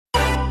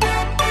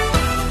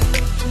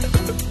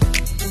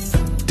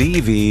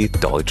DW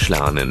Deutsch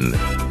lernen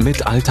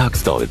mit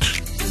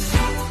Alltagsdeutsch.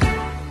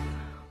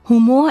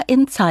 Humor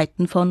in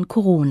Zeiten von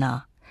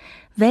Corona.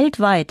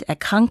 Weltweit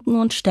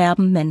erkranken und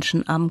sterben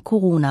Menschen am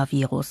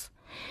Coronavirus.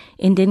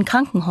 In den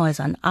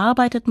Krankenhäusern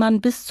arbeitet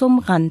man bis zum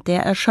Rand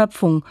der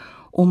Erschöpfung,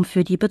 um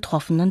für die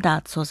Betroffenen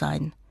da zu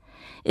sein.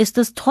 Ist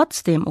es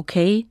trotzdem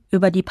okay,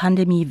 über die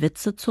Pandemie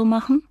Witze zu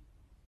machen?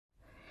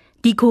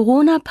 Die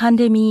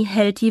Corona-Pandemie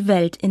hält die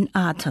Welt in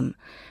Atem.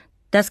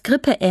 Das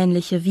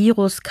grippeähnliche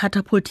Virus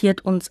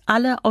katapultiert uns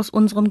alle aus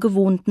unserem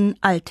gewohnten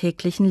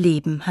alltäglichen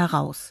Leben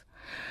heraus.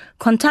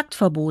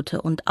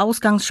 Kontaktverbote und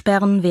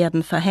Ausgangssperren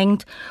werden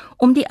verhängt,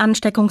 um die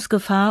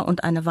Ansteckungsgefahr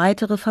und eine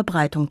weitere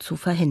Verbreitung zu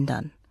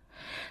verhindern.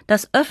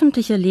 Das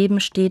öffentliche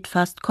Leben steht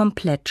fast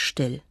komplett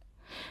still.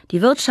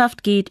 Die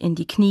Wirtschaft geht in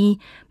die Knie,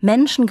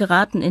 Menschen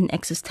geraten in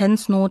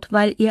Existenznot,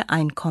 weil ihr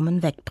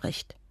Einkommen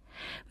wegbricht.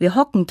 Wir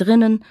hocken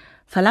drinnen,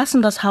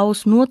 verlassen das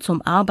Haus nur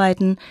zum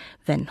Arbeiten,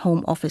 wenn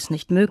Homeoffice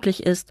nicht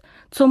möglich ist,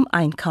 zum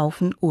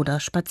Einkaufen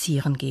oder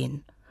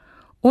Spazierengehen.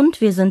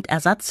 Und wir sind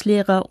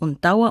Ersatzlehrer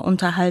und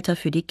Dauerunterhalter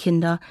für die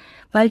Kinder,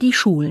 weil die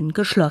Schulen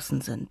geschlossen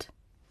sind.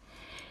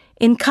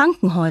 In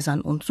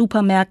Krankenhäusern und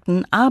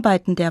Supermärkten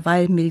arbeiten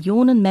derweil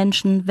Millionen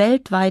Menschen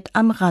weltweit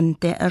am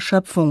Rand der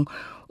Erschöpfung,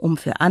 um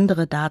für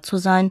andere da zu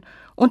sein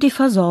und die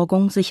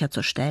Versorgung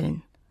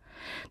sicherzustellen.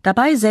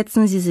 Dabei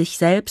setzen sie sich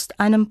selbst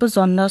einem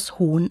besonders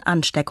hohen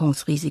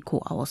Ansteckungsrisiko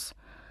aus.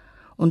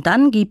 Und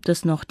dann gibt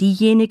es noch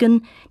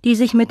diejenigen, die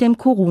sich mit dem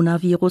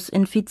Coronavirus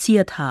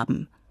infiziert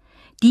haben.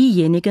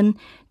 Diejenigen,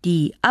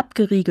 die,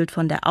 abgeriegelt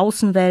von der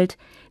Außenwelt,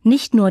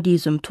 nicht nur die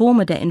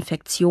Symptome der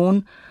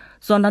Infektion,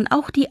 sondern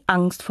auch die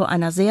Angst vor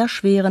einer sehr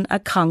schweren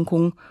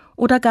Erkrankung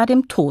oder gar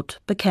dem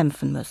Tod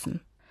bekämpfen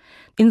müssen.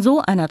 In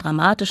so einer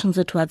dramatischen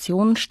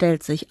Situation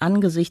stellt sich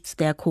angesichts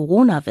der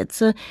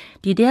Corona-Witze,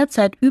 die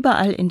derzeit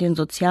überall in den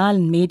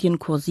sozialen Medien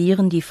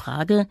kursieren, die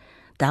Frage: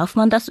 Darf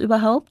man das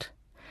überhaupt?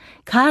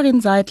 Karin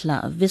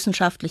Seidler,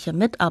 wissenschaftliche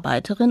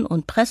Mitarbeiterin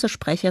und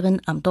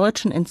Pressesprecherin am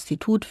Deutschen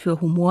Institut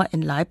für Humor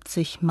in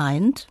Leipzig,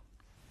 meint: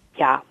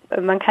 Ja,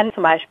 man kann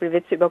zum Beispiel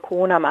Witze über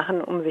Corona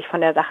machen, um sich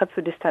von der Sache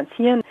zu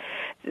distanzieren.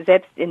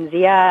 Selbst in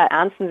sehr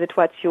ernsten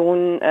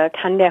Situationen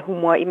kann der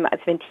Humor eben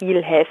als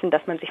Ventil helfen,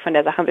 dass man sich von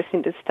der Sache ein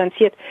bisschen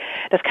distanziert.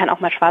 Das kann auch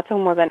mal schwarzer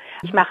Humor sein.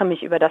 Ich mache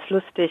mich über das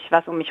lustig,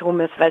 was um mich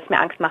rum ist, weil es mir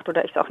Angst macht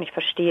oder ich es auch nicht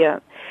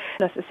verstehe.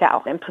 Das ist ja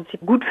auch im Prinzip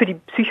gut für die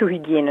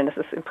Psychohygiene. Das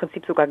ist im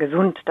Prinzip sogar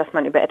gesund, dass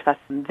man über etwas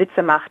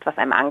Witze macht, was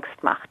einem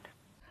Angst macht.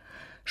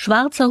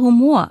 Schwarzer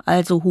Humor,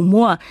 also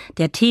Humor,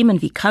 der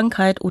Themen wie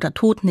Krankheit oder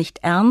Tod nicht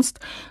ernst,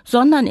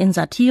 sondern in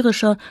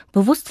satirischer,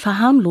 bewusst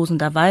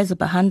verharmlosender Weise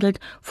behandelt,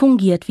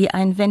 fungiert wie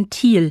ein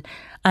Ventil,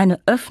 eine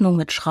Öffnung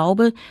mit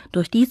Schraube,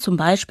 durch die zum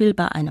Beispiel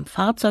bei einem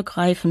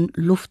Fahrzeugreifen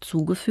Luft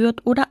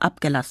zugeführt oder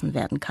abgelassen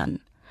werden kann.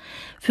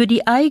 Für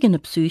die eigene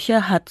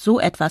Psyche hat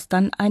so etwas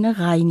dann eine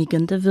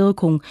reinigende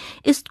Wirkung,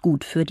 ist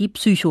gut für die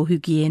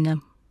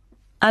Psychohygiene.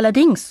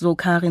 Allerdings, so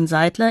Karin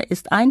Seidler,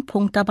 ist ein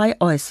Punkt dabei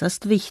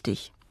äußerst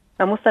wichtig.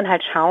 Man muss dann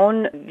halt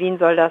schauen, wen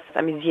soll das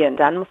amüsieren.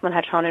 Dann muss man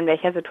halt schauen, in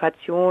welcher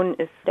Situation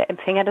ist der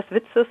Empfänger des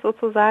Witzes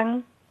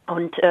sozusagen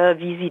und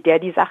wie sieht der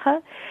die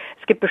Sache.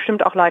 Es gibt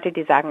bestimmt auch Leute,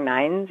 die sagen,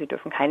 nein, sie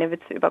dürfen keine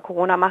Witze über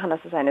Corona machen, das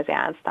ist eine sehr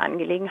ernste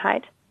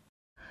Angelegenheit.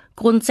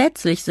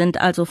 Grundsätzlich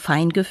sind also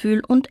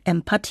Feingefühl und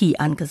Empathie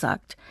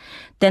angesagt.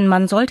 Denn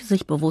man sollte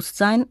sich bewusst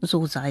sein,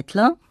 so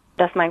Seidler,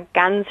 dass man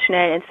ganz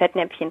schnell ins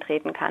Fettnäpfchen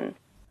treten kann.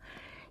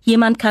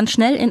 Jemand kann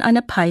schnell in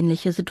eine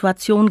peinliche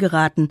Situation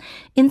geraten,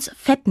 ins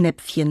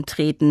Fettnäpfchen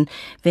treten,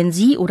 wenn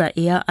sie oder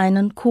er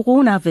einen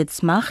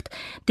Corona-Witz macht,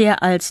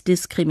 der als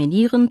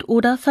diskriminierend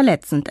oder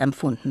verletzend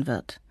empfunden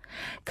wird.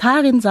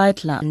 Karin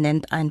Seidler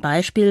nennt ein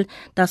Beispiel,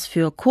 das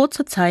für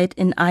kurze Zeit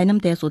in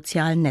einem der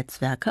sozialen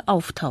Netzwerke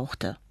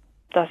auftauchte.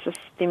 Dass es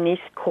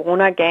demnächst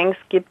Corona-Gangs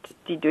gibt,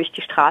 die durch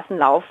die Straßen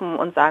laufen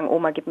und sagen,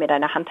 Oma, gib mir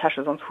deine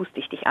Handtasche, sonst huste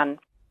ich dich an.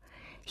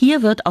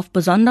 Hier wird auf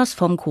besonders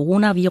vom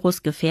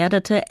Coronavirus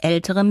gefährdete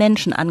ältere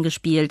Menschen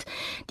angespielt,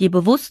 die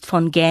bewusst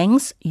von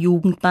Gangs,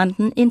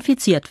 Jugendbanden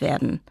infiziert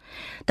werden.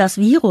 Das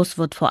Virus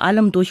wird vor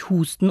allem durch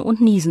Husten und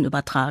Niesen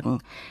übertragen.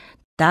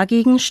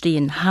 Dagegen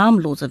stehen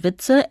harmlose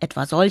Witze,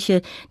 etwa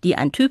solche, die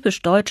ein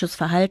typisch deutsches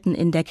Verhalten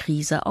in der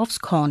Krise aufs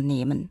Korn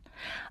nehmen.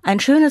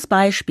 Ein schönes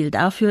Beispiel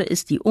dafür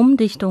ist die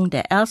Umdichtung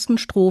der ersten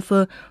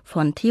Strophe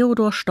von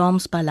Theodor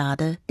Storms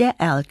Ballade Der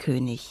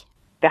Erlkönig.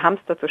 Der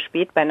Hamster zu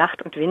spät bei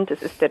Nacht und Wind,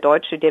 es ist der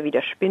Deutsche, der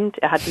wieder spinnt.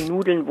 Er hat die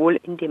Nudeln wohl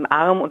in dem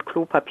Arm und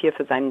Klopapier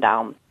für seinen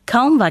Darm.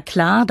 Kaum war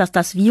klar, dass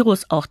das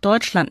Virus auch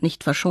Deutschland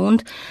nicht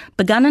verschont,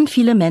 begannen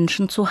viele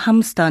Menschen zu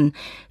hamstern,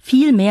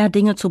 viel mehr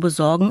Dinge zu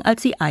besorgen,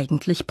 als sie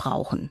eigentlich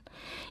brauchen.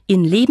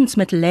 In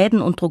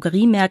Lebensmittelläden und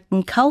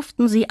Drogeriemärkten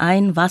kauften sie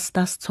ein, was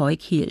das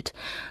Zeug hielt.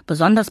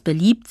 Besonders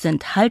beliebt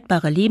sind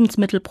haltbare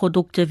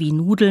Lebensmittelprodukte wie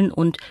Nudeln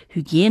und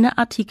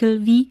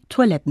Hygieneartikel wie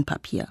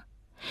Toilettenpapier.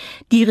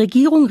 Die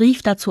Regierung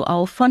rief dazu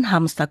auf, von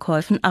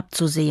Hamsterkäufen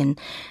abzusehen.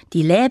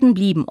 Die Läden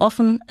blieben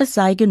offen, es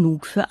sei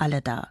genug für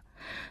alle da.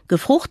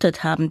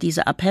 Gefruchtet haben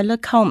diese Appelle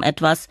kaum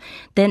etwas,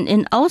 denn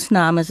in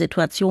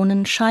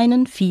Ausnahmesituationen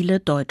scheinen viele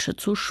Deutsche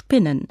zu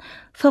spinnen,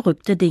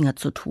 verrückte Dinge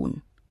zu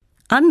tun.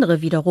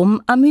 Andere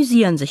wiederum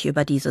amüsieren sich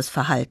über dieses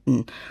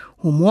Verhalten.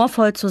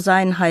 Humorvoll zu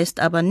sein heißt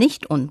aber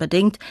nicht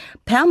unbedingt,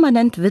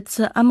 permanent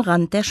Witze am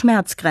Rand der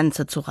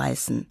Schmerzgrenze zu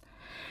reißen.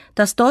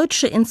 Das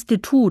Deutsche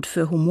Institut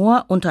für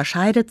Humor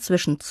unterscheidet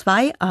zwischen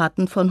 2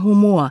 Arten von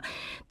Humor,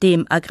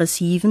 dem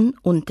aggressiven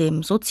und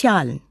dem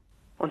sozialen.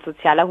 Und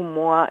sozialer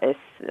Humor ist,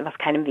 was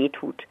keinem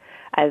wehtut.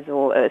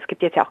 Also es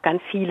gibt jetzt ja auch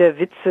ganz viele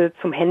Witze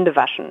zum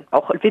Händewaschen,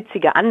 auch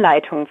witzige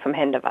Anleitungen zum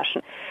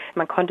Händewaschen.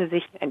 Man konnte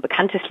sich ein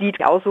bekanntes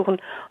Lied aussuchen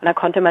und dann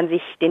konnte man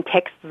sich den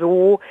Text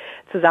so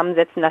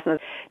zusammensetzen lassen,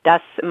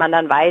 dass man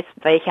dann weiß,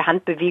 welche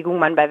Handbewegung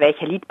man bei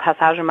welcher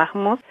Liedpassage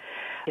machen muss.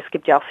 Es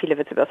gibt ja auch viele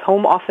Witze über das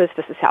Homeoffice,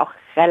 das ist ja auch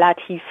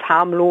relativ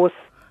harmlos.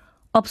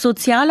 Ob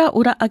sozialer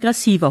oder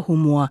aggressiver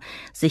Humor,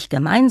 sich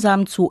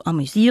gemeinsam zu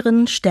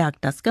amüsieren,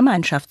 stärkt das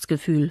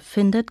Gemeinschaftsgefühl,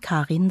 findet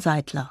Karin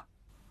Seidler.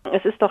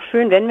 Es ist doch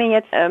schön, wenn wir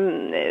jetzt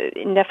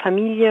in der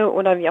Familie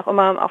oder wie auch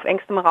immer auf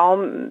engstem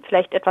Raum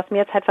vielleicht etwas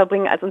mehr Zeit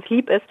verbringen, als uns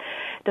lieb ist,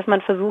 dass man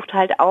versucht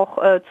halt auch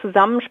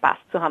zusammen Spaß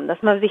zu haben,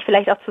 dass man sich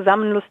vielleicht auch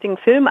zusammen einen lustigen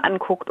Film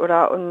anguckt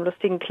oder einen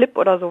lustigen Clip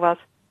oder sowas.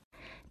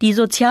 Die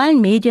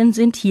sozialen Medien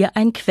sind hier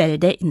ein Quell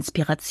der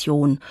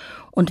Inspiration.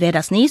 Und wer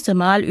das nächste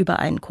Mal über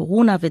einen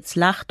Corona-Witz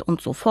lacht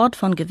und sofort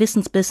von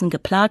Gewissensbissen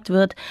geplagt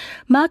wird,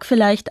 mag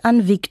vielleicht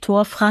an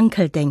Viktor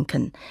Frankl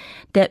denken.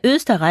 Der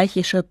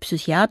österreichische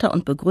Psychiater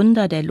und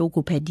Begründer der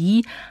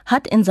Logopädie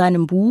hat in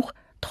seinem Buch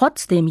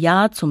Trotzdem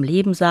Ja zum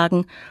Leben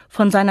sagen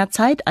von seiner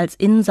Zeit als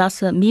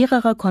Insasse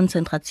mehrerer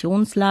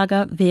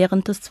Konzentrationslager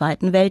während des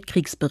Zweiten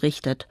Weltkriegs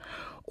berichtet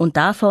und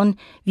davon,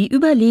 wie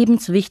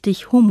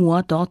überlebenswichtig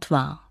Humor dort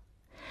war.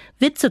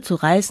 Witze zu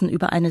reißen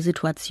über eine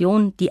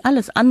Situation, die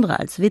alles andere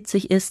als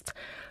witzig ist,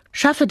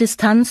 schaffe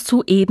Distanz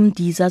zu eben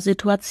dieser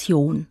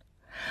Situation.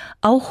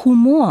 Auch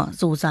Humor,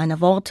 so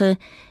seine Worte,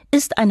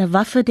 ist eine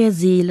Waffe der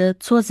Seele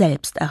zur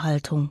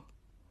Selbsterhaltung.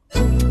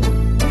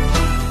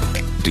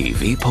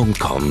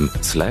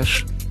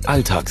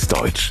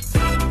 dw.com/alltagsdeutsch